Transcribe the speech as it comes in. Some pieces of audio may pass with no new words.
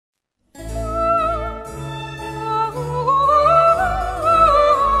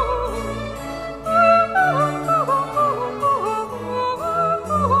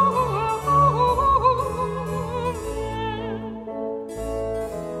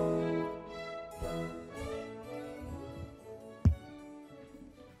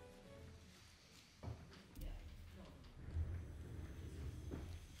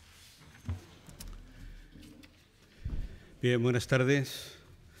Bien, buenas tardes.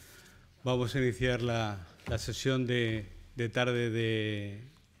 Vamos a iniciar la sesión de tarde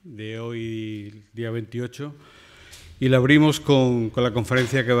de hoy, día 28, y la abrimos con la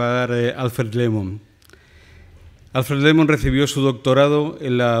conferencia que va a dar Alfred Lemmon. Alfred Lemmon recibió su doctorado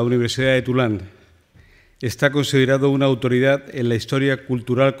en la Universidad de Tulane. Está considerado una autoridad en la historia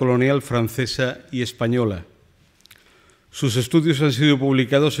cultural colonial francesa y española. Sus estudios han sido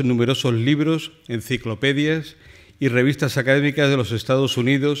publicados en numerosos libros, enciclopedias y revistas académicas de los Estados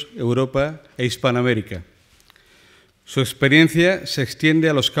Unidos, Europa e Hispanoamérica. Su experiencia se extiende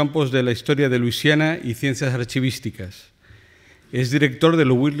a los campos de la historia de Luisiana y ciencias archivísticas. Es director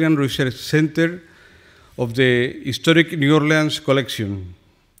del Williams Research Center of the Historic New Orleans Collection.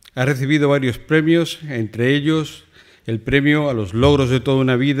 Ha recibido varios premios, entre ellos el premio a los logros de toda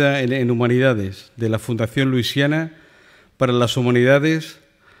una vida en humanidades de la Fundación Luisiana para las Humanidades,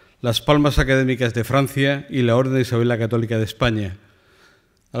 las Palmas Académicas de Francia y la Orden de Isabel la Católica de España.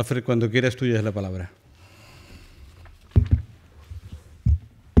 Alfred, cuando quieras, tuya es la palabra.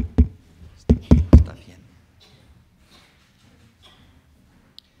 Está bien.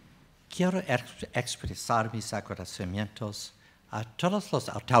 Quiero expresar mis agradecimientos a todas las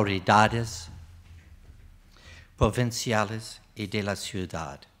autoridades provinciales y de la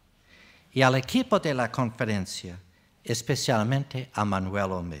ciudad, y al equipo de la conferencia, especialmente a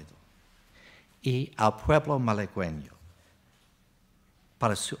Manuel Olmedo, y al pueblo malagueño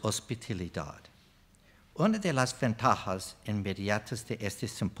para su hospitalidad. Una de las ventajas inmediatas de este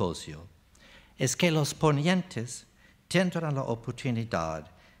simposio es que los ponentes tendrán la oportunidad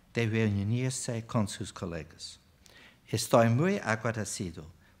de reunirse con sus colegas. Estoy muy agradecido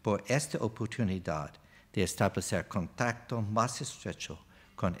por esta oportunidad de establecer contacto más estrecho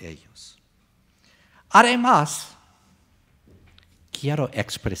con ellos. Además, quiero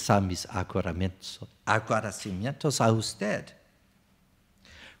expresar mis agradecimientos a usted.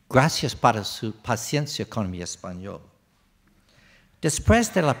 Gracias por su paciencia con mi español.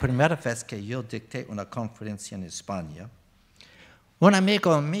 Después de la primera vez que yo dicté una conferencia en España, un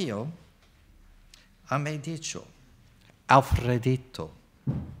amigo mío me dicho, Alfredito,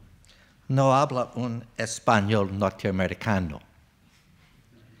 no habla un español norteamericano.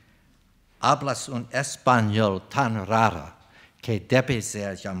 Hablas un español tan raro que debe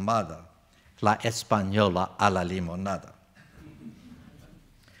ser llamada la española a la limonada.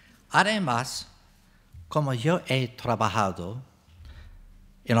 Además, como yo he trabajado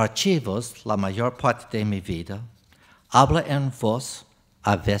en archivos la mayor parte de mi vida, hablo en voz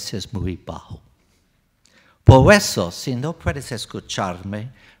a veces muy bajo. Por eso, si no puedes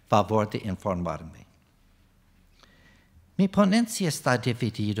escucharme, favor de informarme. Mi ponencia está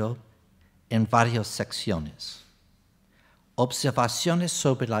dividida en varias secciones. Observaciones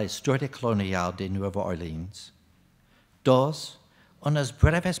sobre la historia colonial de Nueva Orleans. 2. Unas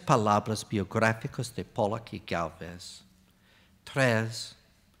breves palabras biográficas de Pollock y Galvez. 3.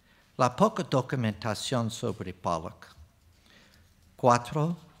 La poca documentación sobre Pollock.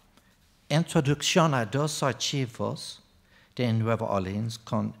 4. Introducción a 2 archivos de Nueva Orleans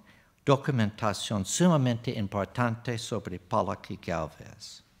con documentación sumamente importante sobre Pollock y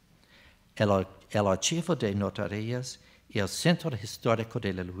Galvez. El archivo de notarías y el Centro Histórico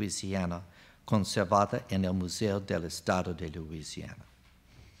de la Luisiana, conservada en el Museo del Estado de Luisiana.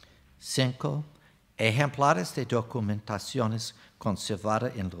 5. Ejemplares de documentaciones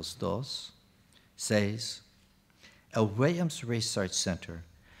conservadas en los 2. 6. El Williams Research Center,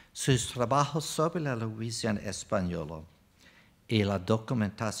 sus trabajos sobre la Luisiana española, y la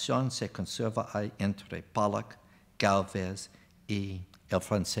documentación se conserva entre Pollock, Galvez y el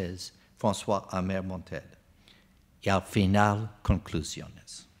francés François-Aymar Monteil. Y al final,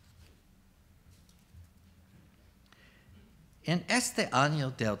 conclusiones. En este año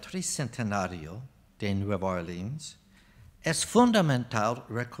del tricentenario de Nueva Orleans, es fundamental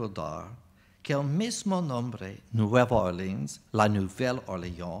recordar que el mismo nombre Nueva Orleans, la Nouvelle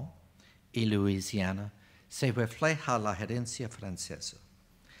Orléans y Luisiana se refleja la herencia francesa.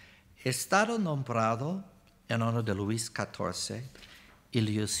 Estado nombrado en honor de Luis XIV y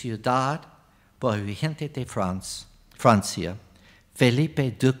la ciudad por el regente de Francia,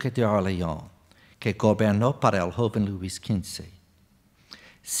 Felipe Duque de Orléans, que gobernó para el joven Luis XV.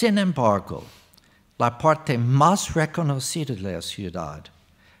 Sin embargo, la parte más reconocida de la ciudad,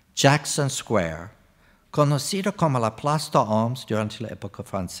 Jackson Square, conocida como la Place d'Armes durante la época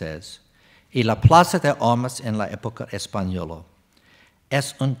francesa y la Plaza de Armas en la época española,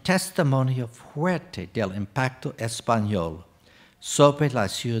 es un testimonio fuerte del impacto español sobre la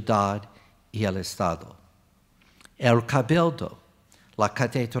ciudad y el Estado. El Cabildo, la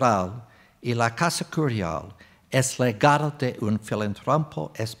Catedral y la Casa Curial es legado de un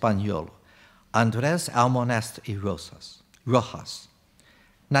filántropo español, Andrés Almonest y Rojas.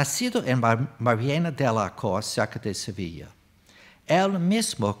 Nacido en Mariana de la Cor, cerca de Sevilla, él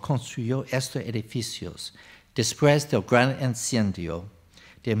mismo construyó estos edificios después del gran incendio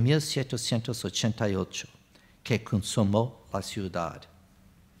de 1788 que consumó la ciudad.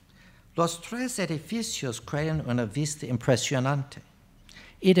 Los tres edificios crean una vista impresionante.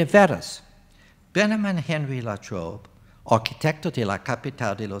 Y de veras, Benjamin Henry Latrobe, arquitecto de la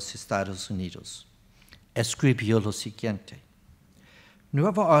capital de los Estados Unidos, escribió lo siguiente: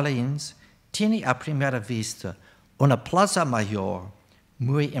 Nueva Orleans tiene a primera vista una plaza mayor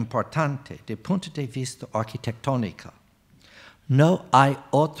muy importante desde el punto de vista arquitectónico. No hay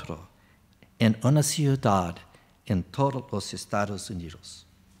otro en una ciudad en todos los Estados Unidos.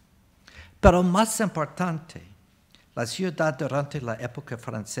 Pero más importante, la ciudad durante la época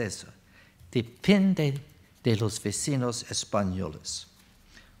francesa depende de los vecinos españoles,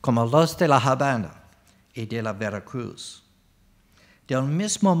 como los de La Habana y de la Veracruz. Del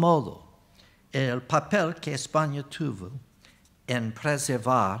mismo modo, el papel que España tuvo en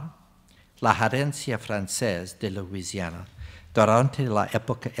preservar la herencia francesa de Luisiana durante la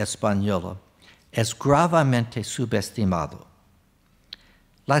época española es gravemente subestimado.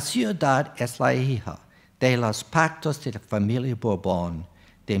 La ciudad es la hija de los pactos de la familia Borbón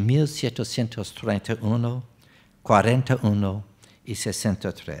de 1731, 41 y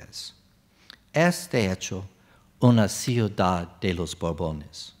 63. Es, de hecho, una ciudad de los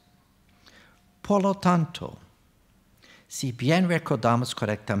Borbones. Por lo tanto, si bien recordamos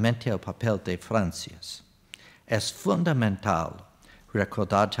correctamente el papel de Francia, es fundamental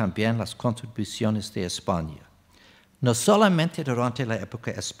recordar también las contribuciones de España, no solamente durante la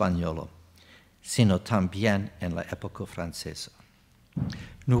época española, sino también en la época francesa.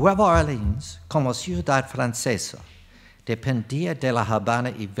 Nueva Orleans, como ciudad francesa, dependía de La Habana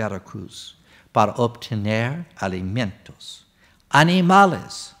y Veracruz para obtener alimentos,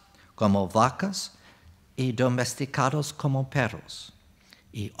 animales como vacas y domesticados como perros,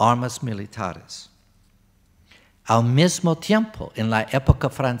 y armas militares. Al mismo tiempo, en la época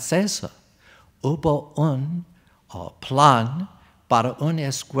francesa, hubo un plan para una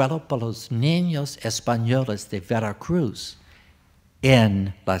escuela para los niños españoles de Veracruz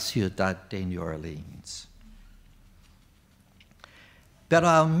en la ciudad de New Orleans. Pero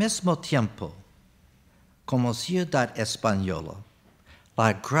al mismo tiempo, como ciudad española,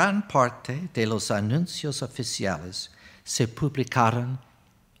 la gran parte de los anuncios oficiales se publicaron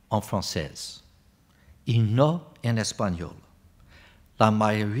en francés y no en español. La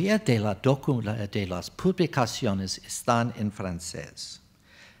mayoría de las publicaciones están en francés.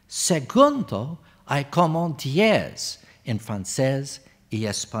 Segundo, hay como 10 en francés y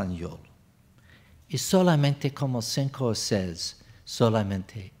español. Y solamente como 5 o 6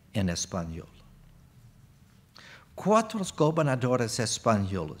 solamente en español. 4 gobernadores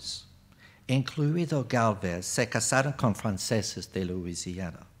españoles, incluido Galvez, se casaron con franceses de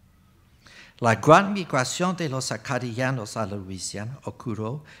Luisiana. La gran migración de los acadianos a Luisiana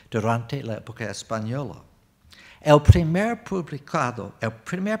ocurrió durante la época española. El primer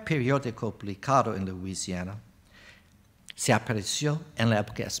periódico publicado en Luisiana se apareció en la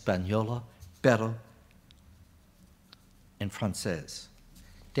época española, pero en francés.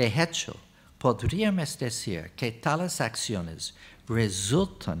 De hecho, podríamos decir que tales acciones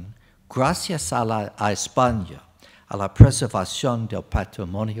resultan gracias a España, a la preservación del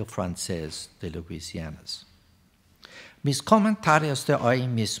patrimonio francés de Luisiana. Mis comentarios de hoy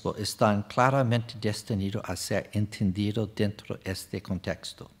mismo están claramente destinados a ser entendidos dentro de este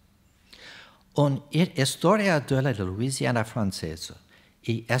contexto. Un historiador de Luisiana francesa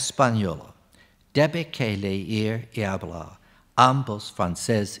y española debe que leer y hablar ambos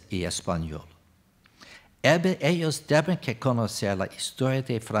francés y español. Ellos deben que conocer la historia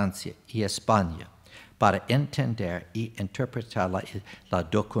de Francia y España para entender y interpretar la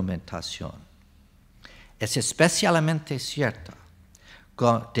documentación. Es especialmente cierto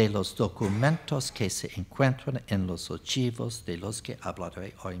de los documentos que se encuentran en los archivos de los que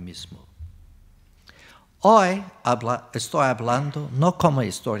hablaré hoy mismo. Hoy estoy hablando no como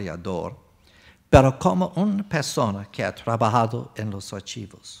historiador, pero como una persona que ha trabajado en los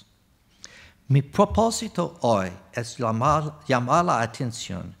archivos. Mi propósito hoy es llamar la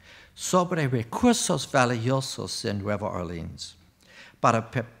atención sobre recursos valiosos en Nueva Orleans para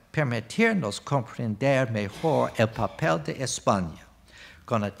permitirnos comprender mejor el papel de España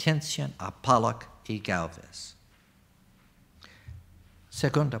con atención a Pollock y Galvez.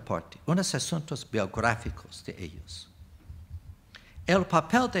 Segunda parte, unos asuntos biográficos de ellos. El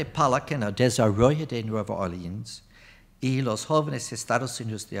papel de Pollock en el desarrollo de Nueva Orleans y los jóvenes Estados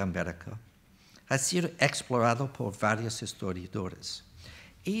Unidos de América ha sido explorado por varios historiadores.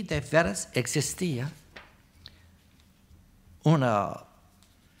 Y de veras existía una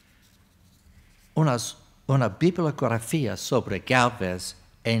bibliografía sobre Galvez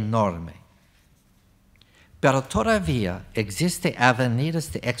enorme. Pero todavía existen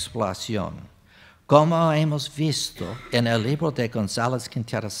avenidas de exploración, como hemos visto en el libro de González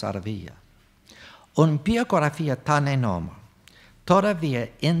Quintero Saravilla. Una biografía tan enorme todavía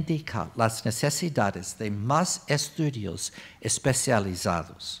indica las necesidades de más estudios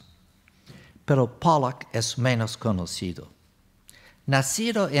especializados. Pero Pollock es menos conocido.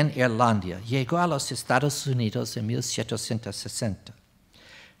 Nacido en Irlanda, llegó a los Estados Unidos en 1760.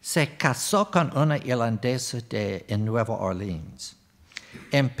 Se casó con una irlandesa en Nueva Orleans.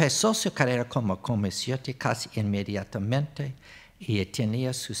 Empezó su carrera como comerciante casi inmediatamente y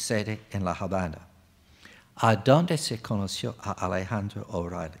tenía su sede en La Habana, a donde se conoció a Alejandro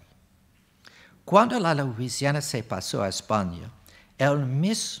O'Reilly. Cuando la Luisiana se pasó a España, él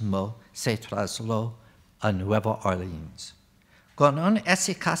mismo se trasladó a Nueva Orleans. Con una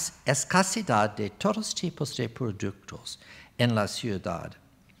escasidad de todos tipos de productos en la ciudad,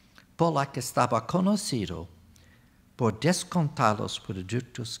 Pollock estaba conocido por descontar los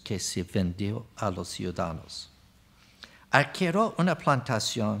productos que se vendió a los ciudadanos. Adquirió una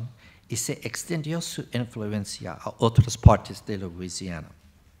plantación y se extendió su influencia a otras partes de Luisiana.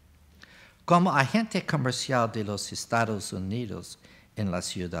 Como agente comercial de los Estados Unidos en la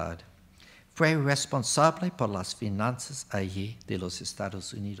ciudad, fue responsable por las finanzas allí de los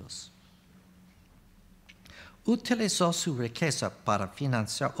Estados Unidos. Utilizó su riqueza para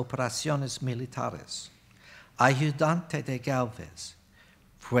financiar operaciones militares. Ayudante de Galvez,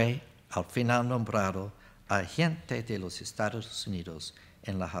 fue al final nombrado agente de los Estados Unidos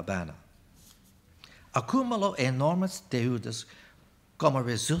en La Habana. Acumuló enormes deudas como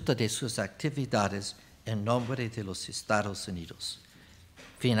resultado de sus actividades en nombre de los Estados Unidos.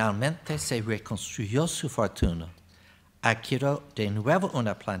 Finalmente se reconstruyó su fortuna, adquirió de nuevo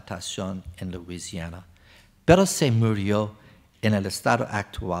una plantación en Luisiana, pero se murió en el estado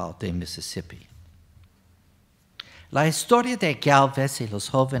actual de Mississippi. La historia de Galvez y los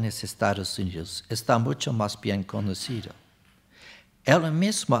jóvenes Estados Unidos está mucho más bien conocida. Él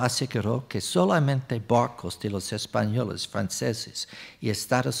mismo aseguró que solamente barcos de los españoles, franceses y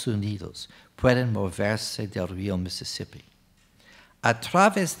Estados Unidos pueden moverse del río Mississippi. A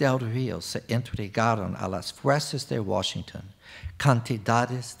través del río se entregaron a las fuerzas de Washington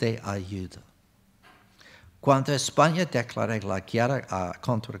cantidades de ayuda. Cuando España declaró la guerra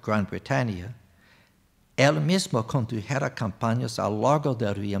contra Gran Bretaña, él mismo condujera campañas a lo largo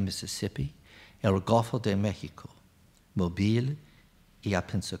del río Mississippi, el Golfo de México, Mobile y a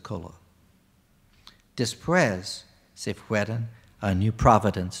Pensacola. Después se fueron a New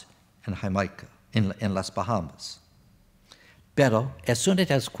Providence en Jamaica, en las Bahamas. Pero es uno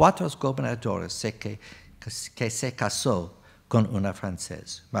de los 4 gobernadores que se casó con una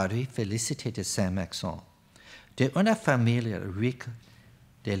francesa, Marie Félicité de Saint-Maxent, de una familia rica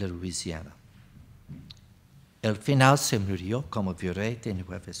de la Luisiana. Al final se murió como virrey de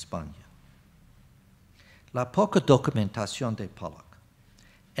Nueva España. La poca documentación de Pollock.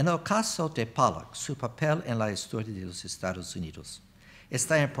 En el caso de Pollock, su papel en la historia de los Estados Unidos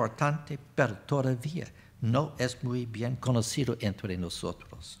está importante, pero todavía no es muy bien conocido entre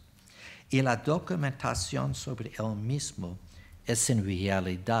nosotros. Y la documentación sobre él mismo es en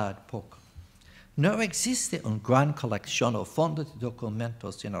realidad poca. No existe una gran colección o fondo de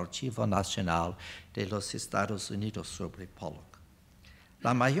documentos en el Archivo Nacional de los Estados Unidos sobre Pollock.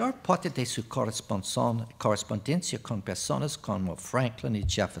 La mayor parte de su correspondencia con personas como Franklin y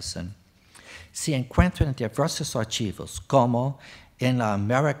Jefferson se encuentra en diversos archivos, como en la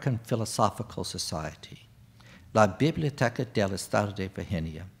American Philosophical Society, la Biblioteca del Estado de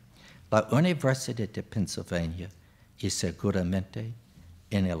Virginia, la Universidad de Pennsylvania y seguramente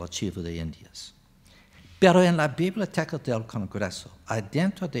en el Archivo de Indias. Pero en la Biblioteca del Congreso,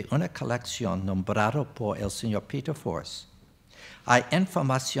 adentro de una colección nombrada por el señor Peter Force, hay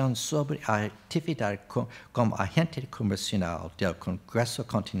información sobre actividad como agente comercial del Congreso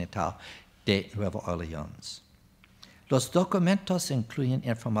Continental de Nueva Orleans. Los documentos incluyen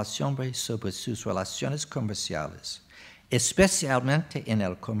información sobre sus relaciones comerciales, especialmente en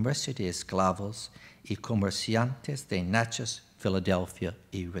el comercio de esclavos y comerciantes de Natchez, Filadelfia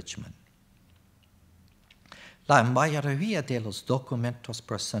y Richmond. La mayoría de los documentos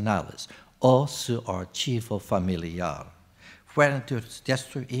personales o su archivo familiar fueron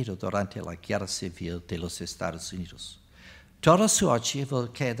destruidos durante la Guerra Civil de los Estados Unidos. Todo su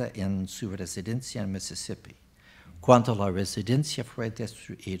archivo queda en su residencia en Mississippi. Cuando la residencia fue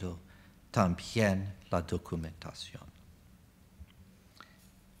destruida, también la documentación.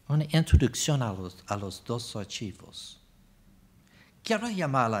 Una introducción a los dos archivos. Quiero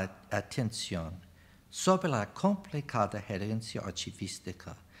llamar la atención sobre la complicada herencia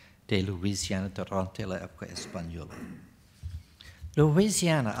archivística de Luisiana durante la época española.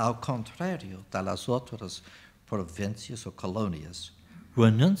 Luisiana, al contrario de las otras provincias o colonias,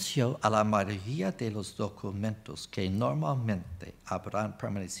 renunció a la mayoría de los documentos que normalmente habrán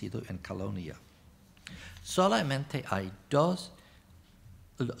permanecido en colonia. Solamente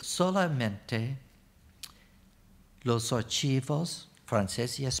los archivos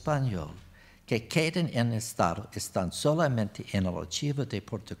francés y español que queden en estado están solamente en el archivo de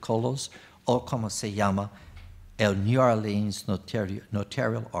protocolos o como se llama el New Orleans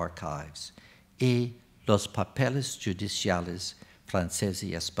Notarial Archives y los papeles judiciales franceses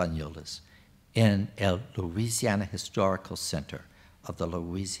y españoles en el Louisiana Historical Center of the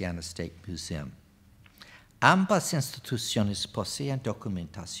Louisiana State Museum. Ambas instituciones poseen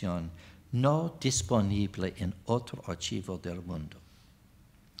documentación no disponible en otro archivo del mundo.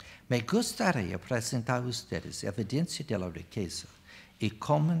 Me gustaría presentar a ustedes evidencia de la riqueza y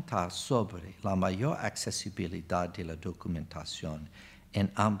comentar sobre la mayor accesibilidad de la documentación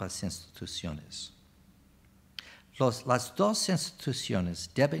en ambas instituciones. Las dos instituciones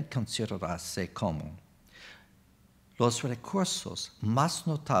deben considerarse como los recursos más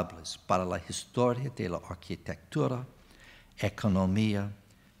notables para la historia de la arquitectura, economía,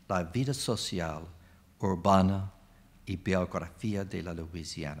 la vida social, urbana y biografía de la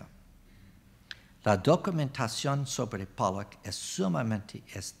Luisiana. La documentación sobre Pollock es sumamente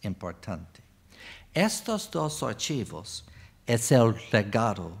importante. Estos dos archivos es el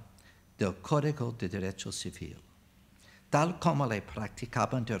legado del Código de Derecho Civil, tal como le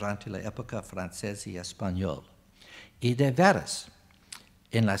practicaban durante la época francesa y española. Y de veras,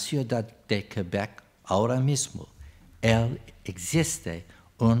 en la ciudad de Quebec, ahora mismo, existe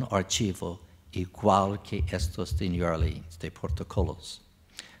un archivo igual que estos de New Orleans, de protocolos.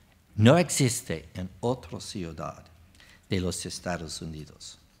 No existe en otra ciudad de los Estados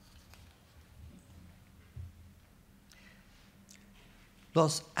Unidos.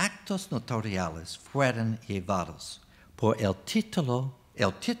 Los actos notariales fueron llevados por el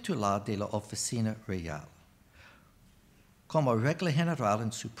titular de la oficina real, como regla general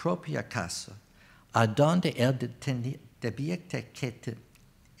en su propia casa, a donde él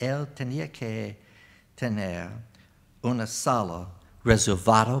tenía que tener una sala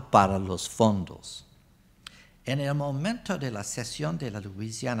reservada para los fondos. En el momento de la cesión de la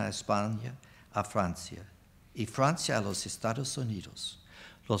Luisiana a España a Francia y Francia a los Estados Unidos,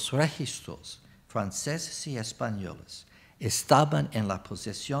 los registros franceses y españoles estaban en la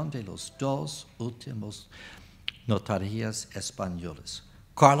posesión de los dos últimos notarios españoles,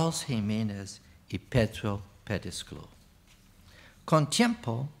 Carlos Jiménez y Pedro Pedesclo. Con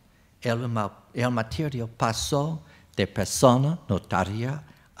tiempo, el material pasó de persona notaria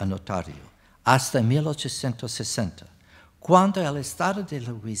a notario hasta 1860, cuando el Estado de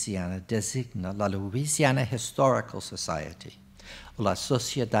Luisiana designa la Louisiana Historical Society, la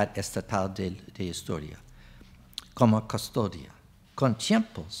Sociedad Estatal de Historia, como custodia. Con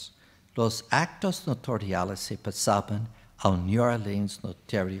tiempos, los actos notariales se pasaban al New Orleans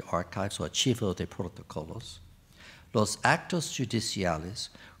Notarial Archives o Archivo de Protocolos. Los actos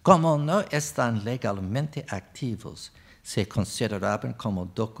judiciales, como no están legalmente activos, se consideraban como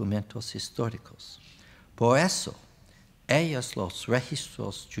documentos históricos. Por eso, los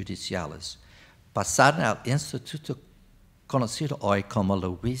registros judiciales, pasaron al instituto conocido hoy como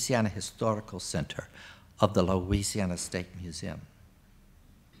Louisiana Historical Center of the Louisiana State Museum.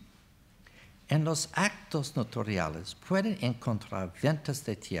 En los actos notariales pueden encontrar ventas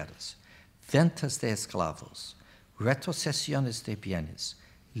de tierras, ventas de esclavos, retrocesiones de bienes,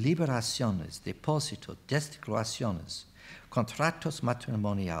 liberaciones, depósitos, destituciones, contratos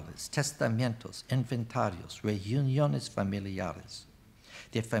matrimoniales, testamentos, inventarios, reuniones familiares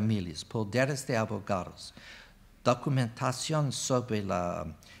de familias, poderes de abogados, documentación sobre la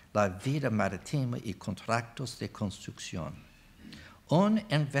vida marítima y contratos de construcción. Un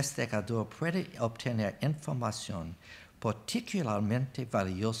investigador puede obtener información particularmente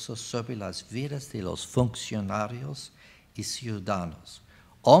valiosa sobre las vidas de los funcionarios y ciudadanos,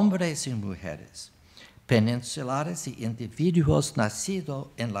 hombres y mujeres, peninsulares y individuos nacidos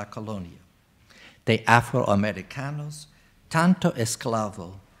en la colonia, de afroamericanos, tanto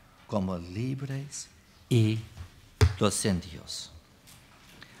esclavos como libres, y los indios.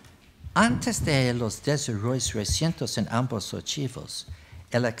 Antes de los desarrollos recientes en ambos archivos,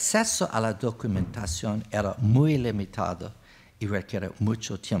 el acceso a la documentación era muy limitado y requiere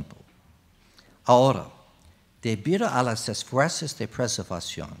mucho tiempo. Ahora, debido a los esfuerzos de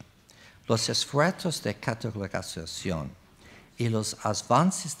preservación, los esfuerzos de catalogación y los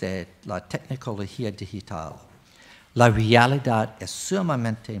avances de la tecnología digital, la realidad es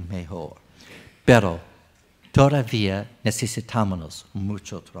sumamente mejor, pero todavía necesitamos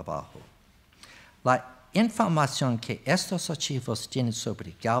mucho trabajo. La información que estos archivos tienen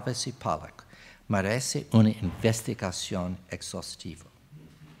sobre Gálvez y Pollock merece una investigación exhaustiva.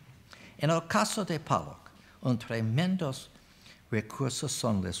 En el caso de Pollock, un tremendo recurso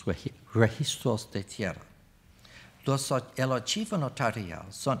son los registros de tierra. El archivo notarial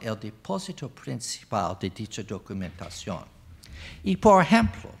son el depósito principal de dicha documentación. Y, por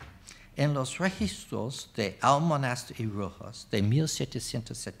ejemplo, en los registros de Almonacid y Rojas de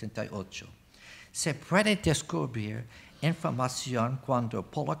 1778, se puede descubrir información cuando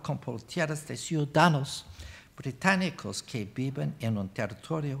Pollock compró tierras de ciudadanos británicos que viven en un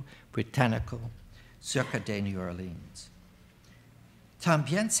territorio británico cerca de Nueva Orleans.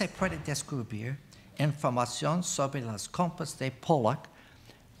 También se puede descubrir información sobre las compras de Pollock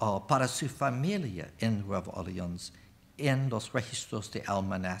para su familia en Nueva Orleans en los registros de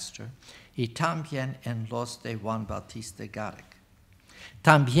Almonacid y también en los de Juan Bautista Garrick.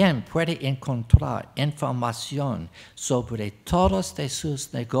 También puede encontrar información sobre todos de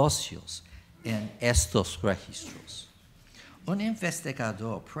sus negocios en estos registros. Un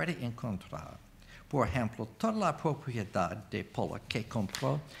investigador puede encontrar, por ejemplo, toda la propiedad de Pollock que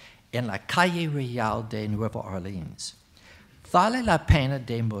compró en la calle Real de Nueva Orleans. Vale la pena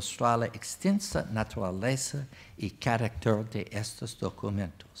demostrar la extensa naturaleza y carácter de estos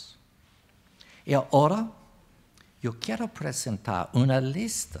documentos. Y ahora, yo quiero presentar una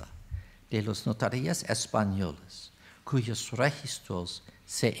lista de las notarías españolas cuyos registros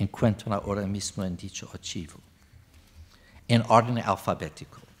se encuentran ahora mismo en dicho archivo, en orden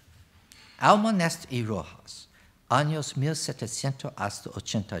alfabético. Almonacid y Rojas, años 1700 hasta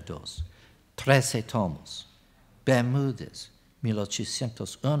 82, 13 tomos. Bermúdez,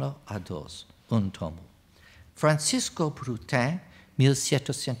 1801 a 2, un tomo. Francisco Brutin,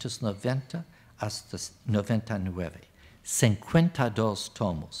 1790 hasta 99, 52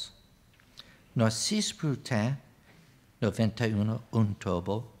 tomos. Narcís Brutin, 91, un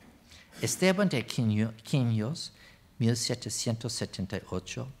tomo. Esteban de Quiños,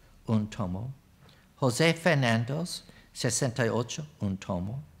 1778, un tomo. José Fernández, 68, un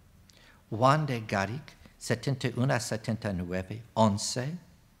tomo. Juan de Garrick, 71 a 79, 11.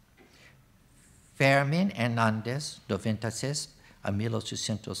 Fermín Hernández, 96 a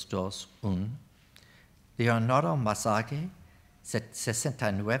 1802, 1. Leonardo Mazague,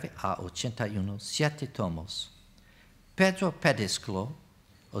 69 a 81, 7 tomos. Pedro Pedesclo,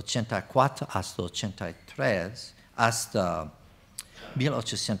 84 hasta 83, hasta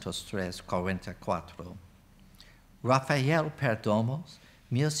 1803, 44. Rafael Perdomo,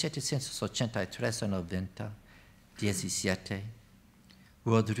 1783 a 90, 17.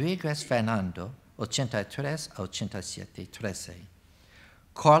 Rodríguez Fernando, 83 a 87, 13.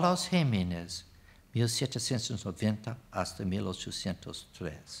 Carlos Jiménez, 1790 hasta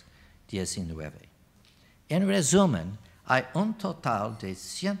 1803, 19. En resumen, hay un total de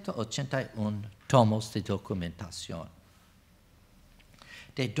 181 tomos de documentación.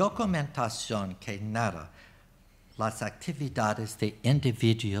 De documentación que narra las actividades de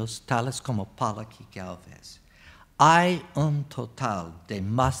individuos tales como Pollock y Galvez. Hay un total de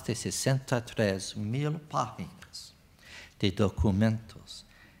más de 63,000 páginas de documentos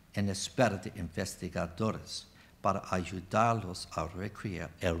en espera de investigadores para ayudarlos a recrear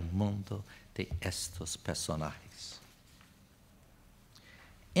el mundo de estos personajes.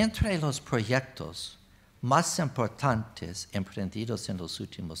 Entre los proyectos más importantes emprendidos en los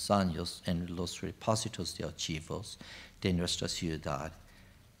últimos años en los repositorios de archivos de nuestra ciudad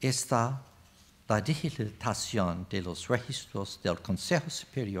está la digitalización de los registros del Consejo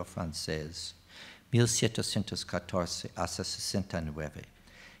Superior francés 1714 hasta 69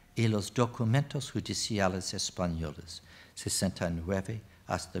 y los documentos judiciales españoles 69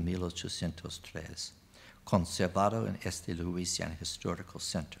 hasta 1803, conservado en este Louisiana Historical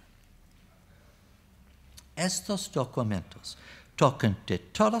Center. Estos documentos tocan de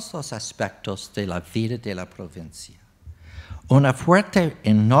todos los aspectos de la vida de la provincia. Una fuerte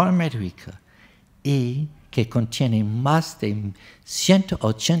enorme rica y que contiene más de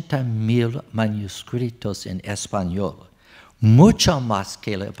 180,000 manuscritos en español, mucho más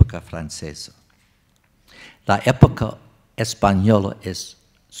que la época francesa. La época española es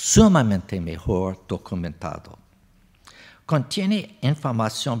sumamente mejor documentado. Contiene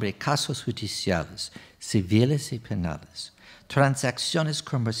información sobre casos judiciales, civiles y penales, transacciones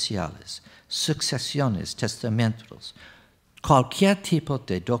comerciales, sucesiones, testamentos, cualquier tipo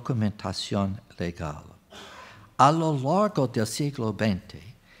de documentación legal. A lo largo del siglo XX,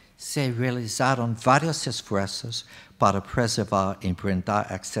 se realizaron varios esfuerzos para preservar y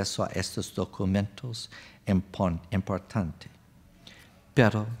brindar acceso a estos documentos importantes.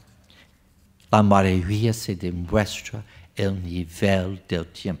 Pero la mayoría se demuestra el nivel del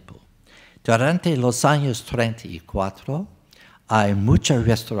tiempo. Durante los años 34 hay mucha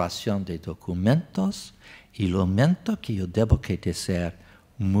restauración de documentos y lamento que yo debo que decir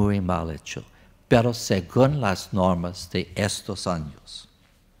muy mal hecho, pero según las normas de estos años.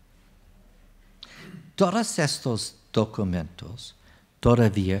 Todos estos documentos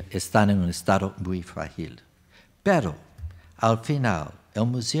todavía están en un estado muy frágil, pero al final el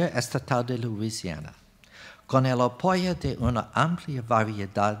Museo Estatal de Luisiana, con el apoyo de una amplia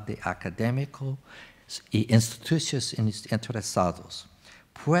variedad de académicos y instituciones interesados,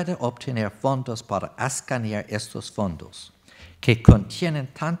 puede obtener fondos para escanear estos fondos, que contienen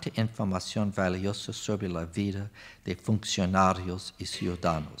tanta información valiosa sobre la vida de funcionarios y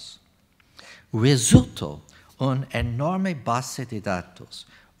ciudadanos. Resulta una enorme base de datos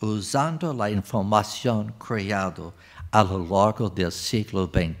usando la información creada a lo largo del siglo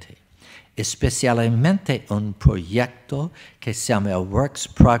XX, especialmente un proyecto que se llama Works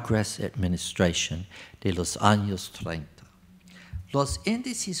Progress Administration de los años 30. Los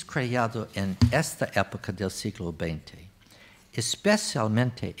índices creados en esta época del siglo XX,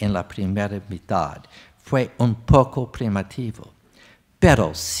 especialmente en la primera mitad, fue un poco primitivo,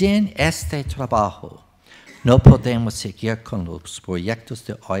 pero sin este trabajo no podemos seguir con los proyectos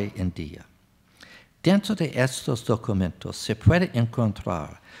de hoy en día. Dentro de estos documentos se puede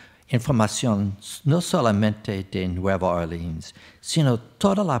encontrar información no solamente de Nueva Orleans, sino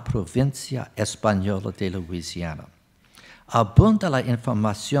toda la provincia española de Luisiana. Abunda la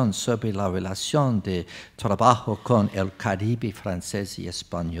información sobre la relación de trabajo con el Caribe francés y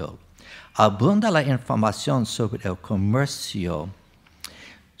español. Abunda la información sobre el comercio,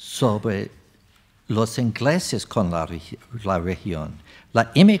 sobre los ingleses con la región,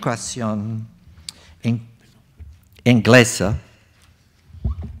 la inmigración inglesa,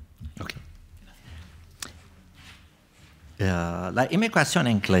 la inmigración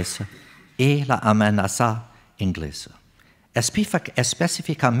inglesa y la amenaza inglesa.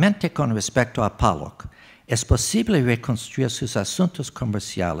 Específicamente con respecto a Pollock, es posible reconstruir sus asuntos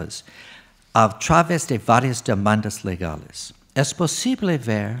comerciales a través de varias demandas legales. Es posible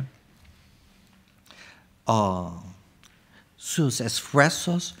ver sus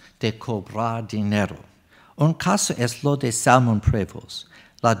esfuerzos de cobrar dinero. Un caso es lo de Salmon Prevost.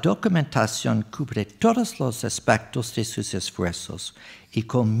 La documentación cubre todos los aspectos de sus esfuerzos y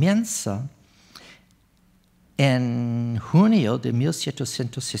comienza en junio de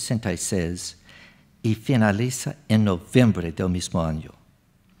 1766 y finaliza en noviembre del mismo año.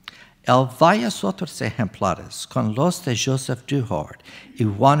 Hay varios otros ejemplares, con los de Joseph Duhart y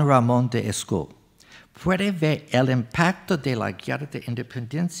Juan Ramón de Escud. Puede ver el impacto de la Guerra de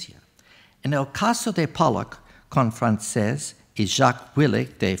Independencia. En el caso de Pollock, con Francés y Jacques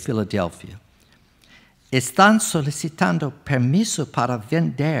Willich de Filadelfia, están solicitando permiso para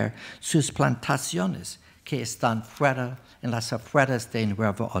vender sus plantaciones que están en las afueras de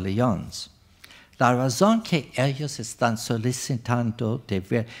Nueva Orleans. La razón que ellos están solicitando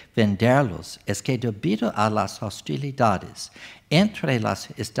de venderlos es que debido a las hostilidades entre los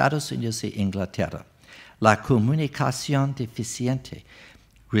Estados Unidos e Inglaterra, la comunicación deficiente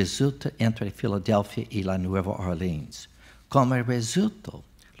resulta entre Filadelfia y la Nueva Orleans. Como resultado,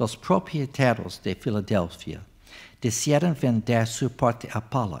 los propietarios de Filadelfia decidieron vender su parte a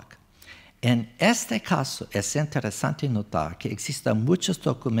Pollock. En este caso es interesante notar que existen muchos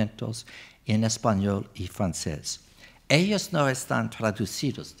documentos en español y francés. Ellos no están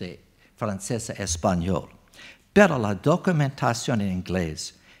traducidos de francés a español, pero la documentación en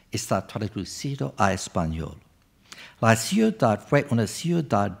inglés está traducida a español. La ciudad fue una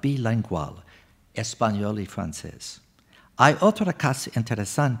ciudad bilingüe, español y francés. Hay otro caso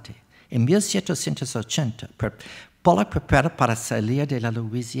interesante. En 1780, Pollock prepara para salir de la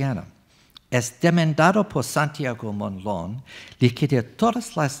Luisiana. Es demandado por Santiago Monlón liquidar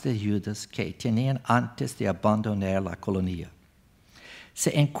todas las deudas que tenían antes de abandonar la colonia.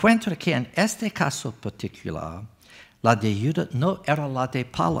 Se encuentra que en este caso particular, la deuda no era la de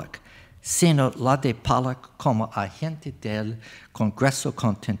Pollock, sino la de Pollock como agente del Congreso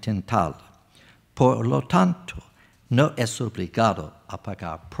Continental. Por lo tanto, no es obligado a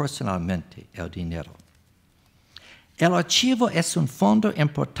pagar personalmente el dinero. El archivo es un fondo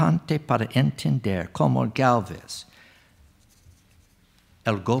importante para entender cómo Galvez,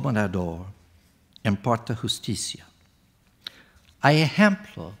 el gobernador, imparta justicia. Hay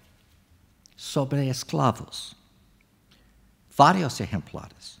ejemplos sobre esclavos, varios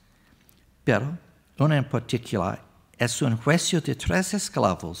ejemplares, pero uno en particular es un juicio de 3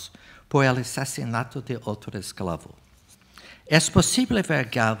 esclavos por el asesinato de otro esclavo. Es posible ver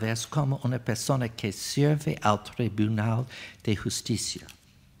Galvez como una persona que sirve al Tribunal de Justicia.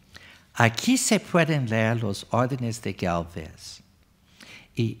 Aquí se pueden leer los órdenes de Galvez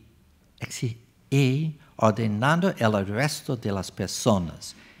y ordenando el arresto de las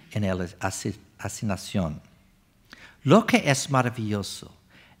personas en la asignación. Lo que es maravilloso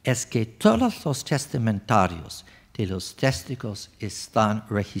es que todos los testamentarios de los testigos están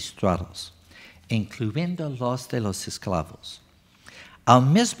registrados, incluyendo los de los esclavos. Al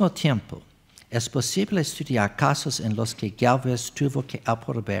mismo tiempo, es posible estudiar casos en los que Galvez tuvo que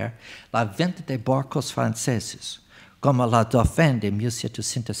aprobar la venta de barcos franceses, como la Dauphin de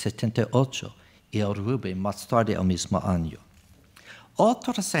 1778 y el Ruby más tarde el mismo año.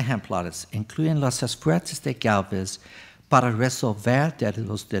 Otros ejemplares incluyen los esfuerzos de Galvez para resolver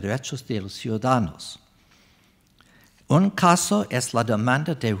los derechos de los ciudadanos. Un caso es la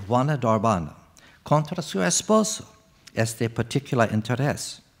demanda de Juana de Urbana contra su esposo. Es de particular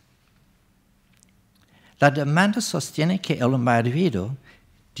interés. La demanda sostiene que el marido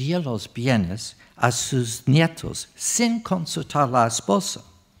dio los bienes a sus nietos sin consultar a la esposa.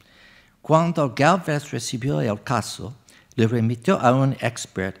 Cuando Galvez recibió el caso, le remitió a un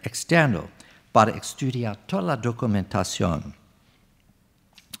experto externo para estudiar toda la documentación.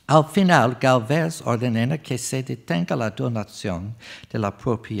 Al final, Galvez ordena que se detenga la donación de la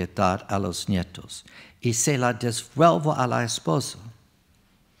propiedad a los nietos y se la devuelva a la esposa.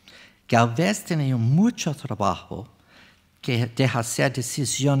 Galvez tenía mucho trabajo de hacer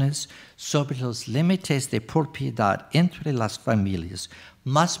decisiones sobre los límites de propiedad entre las familias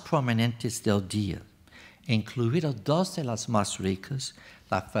más prominentes del día, incluidas 2 de las más ricas,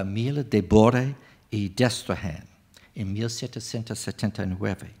 la familia de Boré y d'Estrahan, en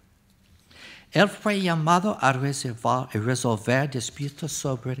 1779. Él fue llamado a resolver disputas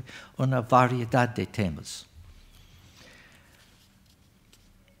sobre una variedad de temas.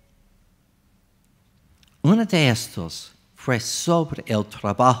 Uno de estos fue sobre el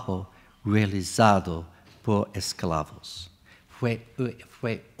trabajo realizado por esclavos.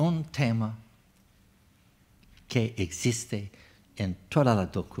 Fue un tema que existe en toda la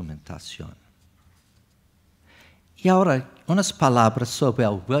documentación. Y ahora, unas palabras sobre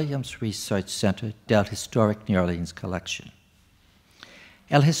el Williams Research Center del Historic New Orleans Collection.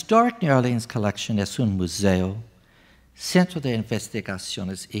 El Historic New Orleans Collection es un museo, centro de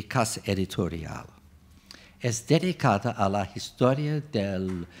investigaciones y casa editorial. Es dedicada a la historia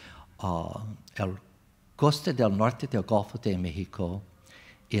del costa del norte del Golfo de México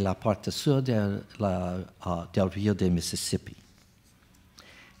y la parte sur del río de Mississippi.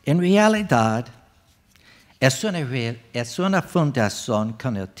 En realidad, es una fundación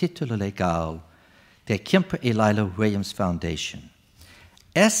con el título legal de Kemper y Lila Williams Foundation.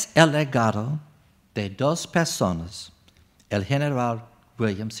 Es el legado de 2 personas, el general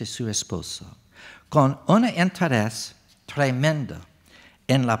Williams y su esposa, con un interés tremendo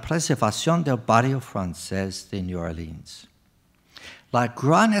en la preservación del barrio francés de New Orleans. La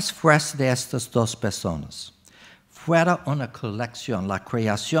gran esfuerzo de estas 2 personas fuera una colección, la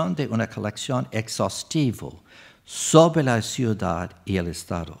creación de una colección exhaustiva sobre la ciudad y el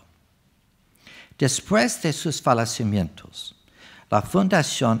estado. Después de sus fallecimientos, la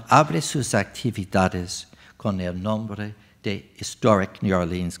fundación abre sus actividades con el nombre de Historic New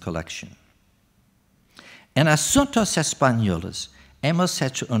Orleans Collection. En asuntos españoles hemos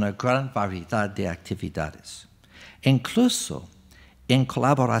hecho una gran variedad de actividades, incluso en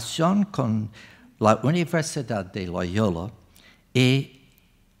colaboración con la Universidad de Loyola y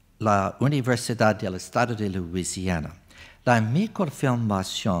la Universidad del Estado de Luisiana. La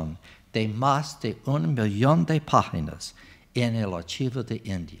microfilmación de más de 1 millón de páginas en el Archivo de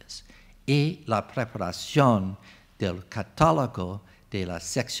Indias y la preparación del catálogo de la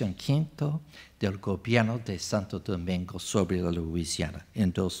sección 5 del Gobierno de Santo Domingo sobre la Luisiana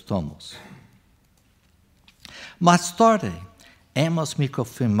en 2 tomos. Más tarde, hemos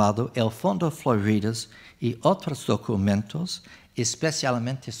microfilmado el Fondo Floridas y otros documentos,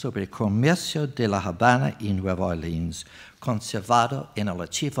 especialmente sobre el comercio de La Habana y Nueva Orleans, conservado en el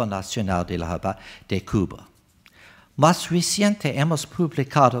Archivo Nacional de La Habana de Cuba. Más reciente, hemos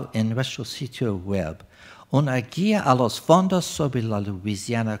publicado en nuestro sitio web una guía a los fondos sobre la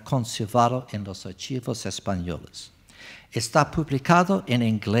Luisiana conservado en los archivos españoles. Está publicado en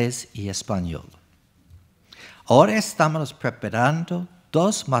inglés y español. Ahora estamos preparando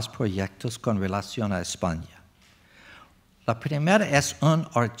 2 más proyectos con relación a España. La primera es un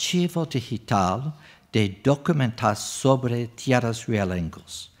archivo digital de documentación sobre tierras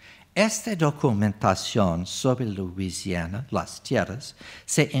realengas. Esta documentación sobre Luisiana, las tierras,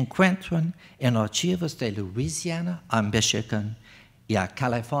 se encuentran en archivos de Luisiana a Michigan y a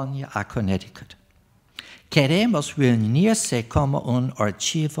California a Connecticut. Queremos reunirse como un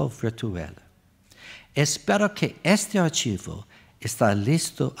archivo virtual. Espero que este archivo esté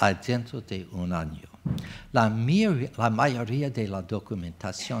listo dentro de un año. La mayoría de la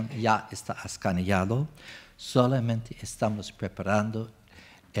documentación ya está escaneado, solamente estamos preparando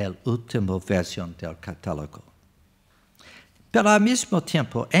la última versión del catálogo. Pero al mismo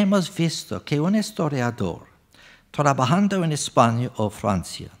tiempo hemos visto que un historiador trabajando en España o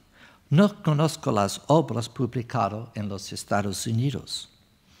Francia no conozca las obras publicadas en los Estados Unidos.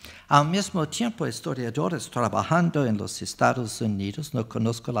 Al mismo tiempo, historiadores trabajando en los Estados Unidos no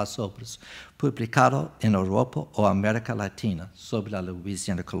conozcan las obras publicadas en Europa o América Latina sobre la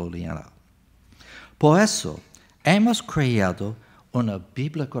Luisiana colonial. Por eso, hemos creado una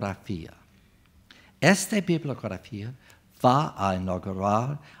bibliografía. Esta bibliografía va a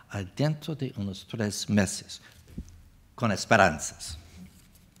inaugurar dentro de unos 3 meses, con esperanzas.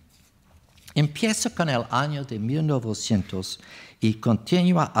 Empieza con el año de 1900 y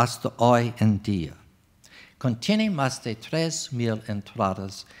continúa hasta hoy en día. Contiene más de 3,000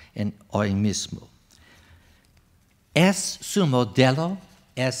 entradas hoy mismo. Su modelo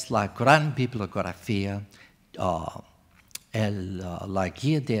es la gran bibliografía, la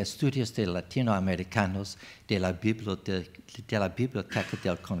guía de estudios de latinoamericanos de la Biblioteca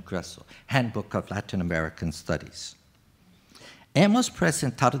del Congreso, Handbook of Latin American Studies. Hemos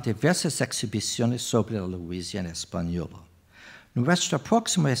presentado diversas exhibiciones sobre la Luisiana española. Nuestra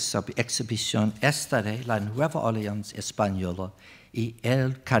próxima exhibición estará en la Nueva Orleans española y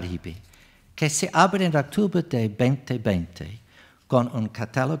el Caribe, que se abre en octubre de 2020 con un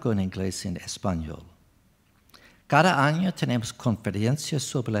catálogo en inglés y en español. Cada año tenemos conferencias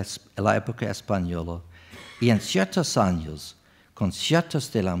sobre la época española y en ciertos años conciertos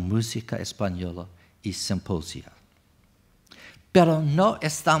de la música española y simposios. Pero no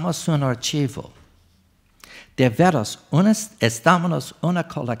estamos en un archivo. De veras, estamos en una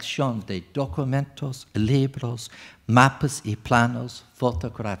colección de documentos, libros, mapas y planos,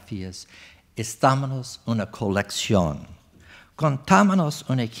 fotografías. Estamos en una colección. Contamos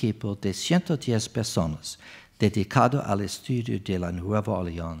un equipo de 110 personas dedicado al estudio de la Nueva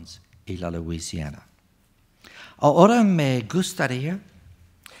Orleans y la Luisiana. Ahora me gustaría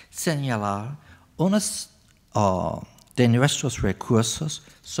señalar unos de nuestros recursos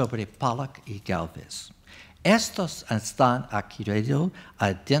sobre Pollock y Galvez. Estos están adquiridos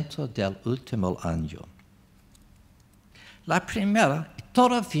dentro del último año. La primera,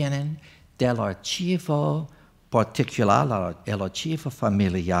 todos vienen del archivo particular, el archivo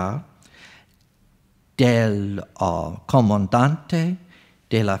familiar del comandante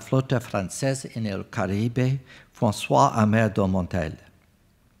de la flota francesa en el Caribe, François-Aymar Monteil.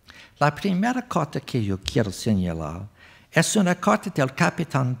 La primera carta que yo quiero señalar es una carta del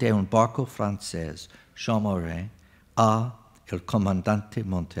capitán de un barco francés, Jean Morin, al comandante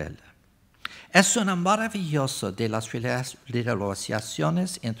Monteil. Es una maravillosa de las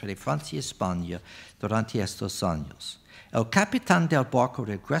relaciones entre Francia y España durante estos años. El capitán del barco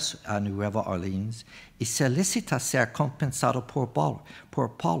regresa a Nueva Orleans y solicita ser compensado por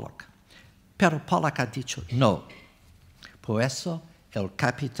Pollock. Pero Pollock ha dicho no. Por eso, el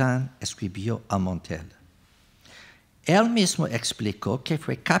capitán escribió a Monteil. Él mismo explicó que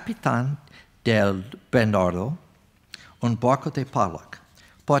fue capitán del Bernardo, un barco de Pollock.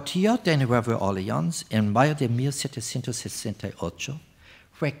 Partió de Nueva Orleans en mayo de 1768.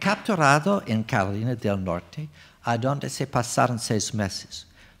 Fue capturado en Carolina del Norte, a donde se pasaron 6 meses.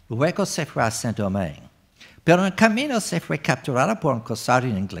 Luego se fue a Saint-Domingue. Pero en camino se fue capturado por un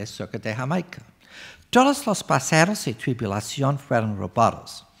corsario inglés cerca de Jamaica. Todos los pasajeros y tripulación fueron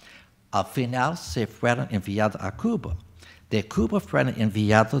robados. Al final se fueron enviados a Cuba. De Cuba fueron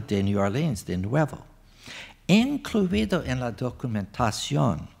enviados de New Orleans de nuevo. Incluido en la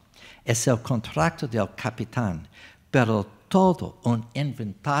documentación es el contrato del capitán, pero todo un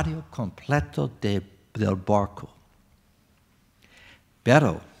inventario completo del barco.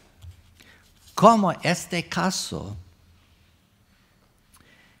 Pero, como este caso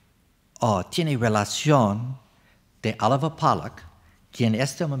tiene relación de Oliver Pollock, quien en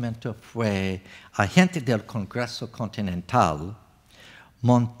este momento fue agente del Congreso Continental,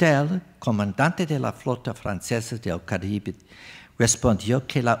 Monteil, comandante de la flota francesa del Caribe, respondió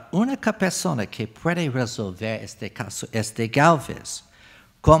que la única persona que puede resolver este caso es de Galvez,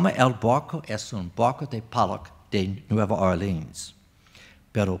 como el barco es un barco de Pollock de Nueva Orleans.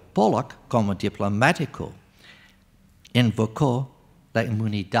 Pero Pollock, como diplomático, invocó la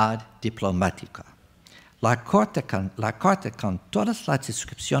inmunidad diplomática. La carta con todas las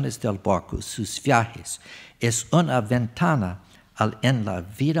descripciones del barco, sus viajes, es una ventana en la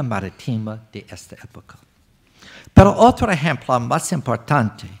vida marítima de esta época. Pero otro ejemplo más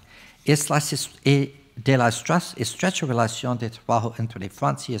importante es de la estrecha relación de trabajo entre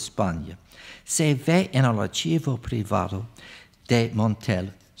Francia y España. Se ve en el archivo privado de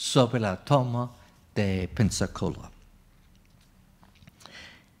Monteil sobre la toma de Pensacola.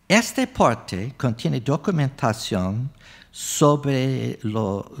 Esta parte contiene documentación sobre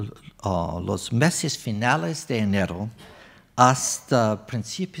los meses finales de enero hasta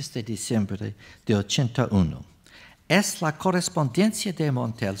principios de diciembre de 81. Es la correspondencia de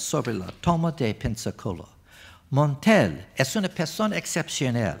Monteil sobre la toma de Pensacola. Monteil es una persona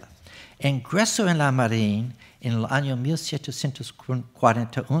excepcional. Ingresó en la Marina en el año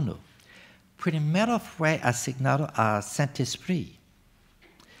 1741. Primero fue asignado a Saint-Esprit,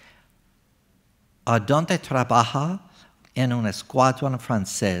 donde trabaja en un escuadrón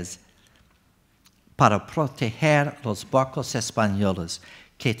francés para proteger los barcos españoles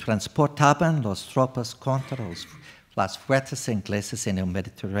que transportaban las tropas contra las fuerzas inglesas en el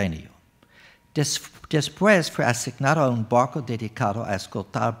Mediterráneo. Después fue asignado a un barco dedicado a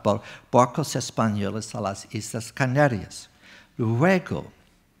escoltar barcos españoles a las Islas Canarias. Luego,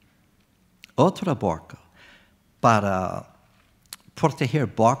 otro barco para proteger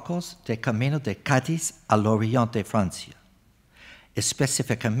barcos de camino de Cádiz al oriente de Francia,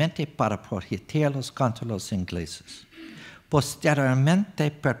 específicamente para protegerlos contra los ingleses. Posteriormente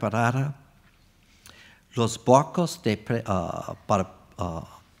preparara los barcos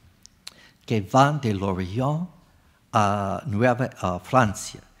que van de Lorient a Nueva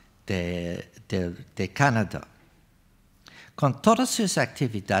Francia, de Canadá. Con todas sus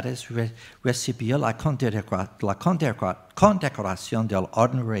actividades recibió la condecoración del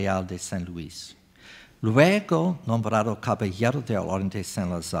Orden Real de San Luis. Luego nombrado caballero del Orden de San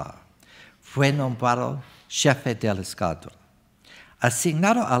Lazare. Fue nombrado jefe de la escuadra.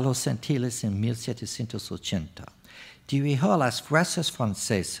 Asignado a los Antilles en 1780, dirigió a las fuerzas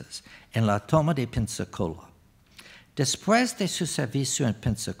francesas en la toma de Pensacola. Después de su servicio en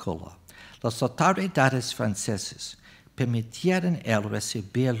Pensacola, las autoridades francesas permitieron él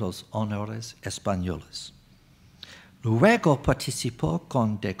recibir los honores españoles. Luego participó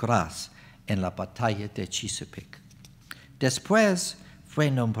con de Grasse en la batalla de Chesapeake. Después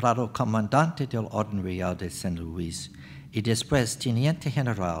fue nombrado comandante del Orden Real de San Luis y después teniente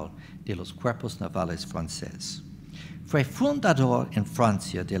general de los cuerpos navales franceses. Fue fundador en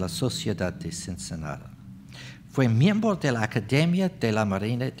Francia de la Sociedad de Cincinnati. Fue miembro de la Academia de la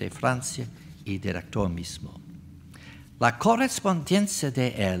Marina de Francia y director mismo. La correspondencia de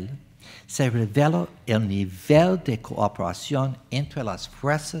él se revela el nivel de cooperación entre las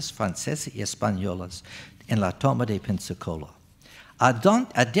fuerzas francesas y españolas en la toma de Pensacola.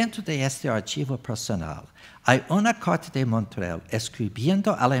 Adentro de este archivo personal hay una carta de Monteil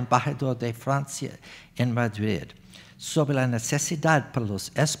escribiendo al embajador de Francia en Madrid sobre la necesidad para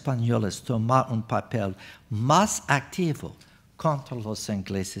los españoles tomar un papel más activo contra los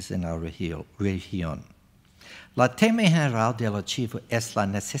ingleses en la región. El tema general del archivo es las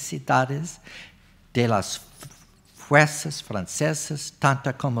necesidades de las fuerzas francesas,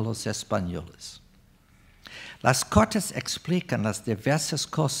 tanto como los españoles. Las cartas explican las diversas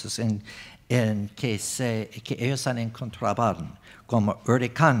cosas en que ellos han encontrado, como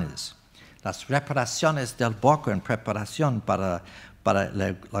huracanes, las reparaciones del barco en preparación para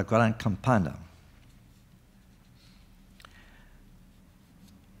la gran campaña.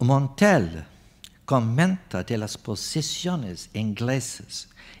 Monteil comenta de las posiciones inglesas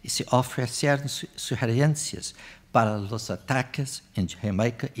y se ofrecieron sugerencias para los ataques en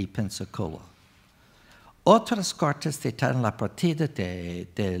Jamaica y Pensacola. Otras cartas detallan la partida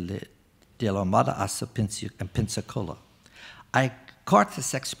de la Armada hacia Pensacola. Hay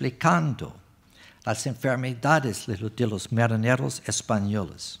cartas explicando las enfermedades de los marineros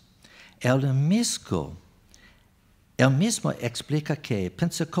españoles. Él mismo explica que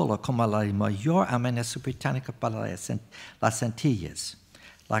Pensacola como la mayor amenaza británica para las Antillas.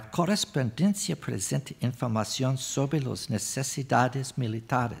 La correspondencia presenta información sobre las necesidades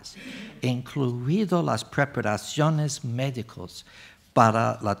militares, incluido las preparaciones médicas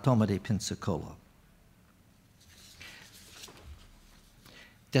para la toma de Pensacola.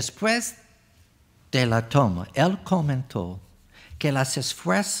 Después de la toma, él comentó que las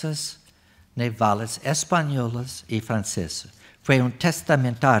esfuerzos navales españolas y francesas fue un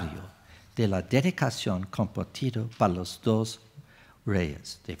testamentario de la dedicación compartida para los dos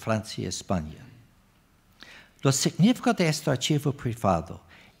reyes de Francia y España. Lo significativo de este archivo privado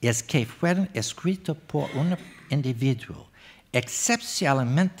es que fueron escritos por un individuo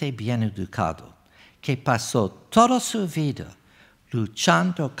excepcionalmente bien educado, que pasó toda su vida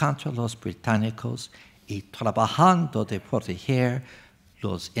luchando contra los británicos y trabajando de proteger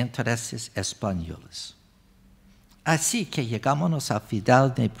los intereses españoles. Así que llegamos al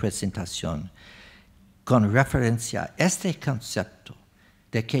final de presentación con referencia a este concepto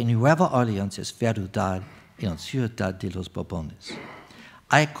de que Nueva Orleans es verdad en ciudad de los Borbones.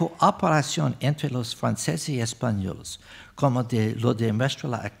 Hay cooperación entre los franceses y españoles, como lo demuestra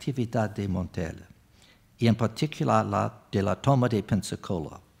la actividad de Monteil, y en particular de la toma de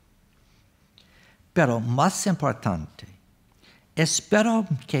Pensacola. Pero más importante, espero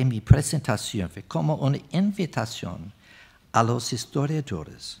que mi presentación fue como una invitación a los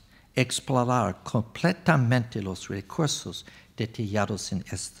historiadores a explorar completamente los recursos detallados en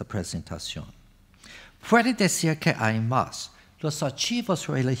esta presentación. Puede decir que hay más. Los archivos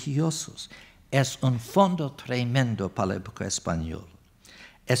religiosos es un fondo tremendo para la época española,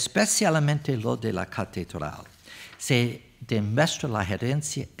 especialmente lo de la catedral. Se demuestra la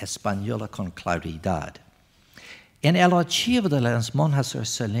herencia española con claridad. En el archivo de las monjas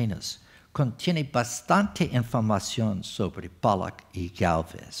ursulinas contiene bastante información sobre Pollock y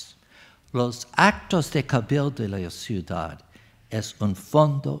Galvez. Los actos de cabildo de la ciudad es un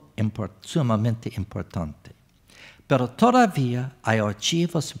fondo sumamente importante. Pero todavía hay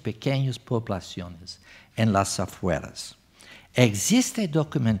archivos en pequeñas poblaciones en las afueras. Existe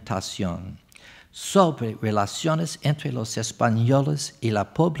documentación sobre relaciones entre los españoles y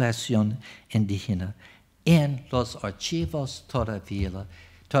la población indígena en los archivos todavía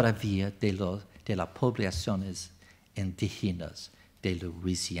de las poblaciones indígenas de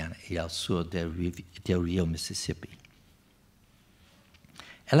Luisiana y al sur del río Mississippi.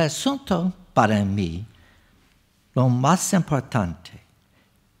 El asunto para mí, lo más importante,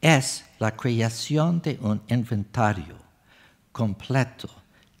 es la creación de un inventario completo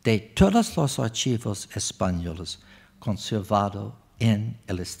de todos los archivos españoles conservados en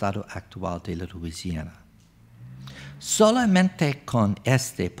el estado actual de la Luisiana. Solamente con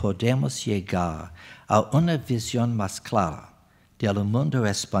este podemos llegar a una visión más clara del mundo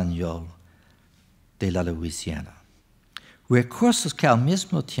español de la Luisiana. Recursos que al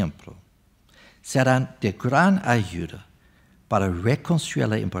mismo tiempo serán de gran ayuda para reconstruir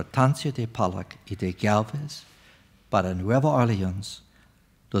la importancia de Pollock y de Galvez para Nueva Orleans,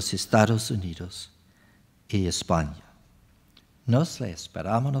 los Estados Unidos y España. Nos le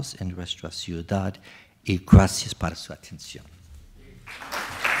esperamos en nuestra ciudad y gracias por su atención.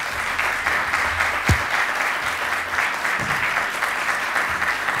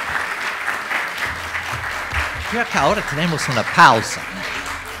 Creo que ahora tenemos una pausa.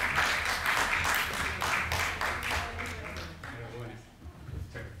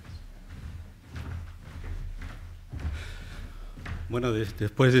 Bueno,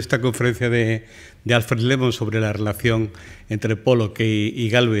 después de esta conferencia de Alfred Lemmon sobre la relación entre Pollock y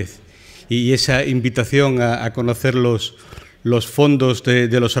Galvez y esa invitación a conocer los fondos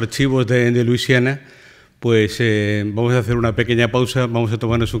de los archivos de Luisiana, pues vamos a hacer una pequeña pausa, vamos a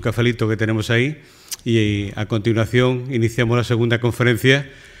tomarnos un cafelito que tenemos ahí y a continuación iniciamos la segunda conferencia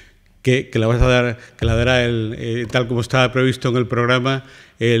que la dará tal como estaba previsto en el programa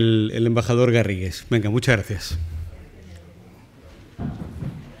el embajador Garrigues. Venga, muchas gracias.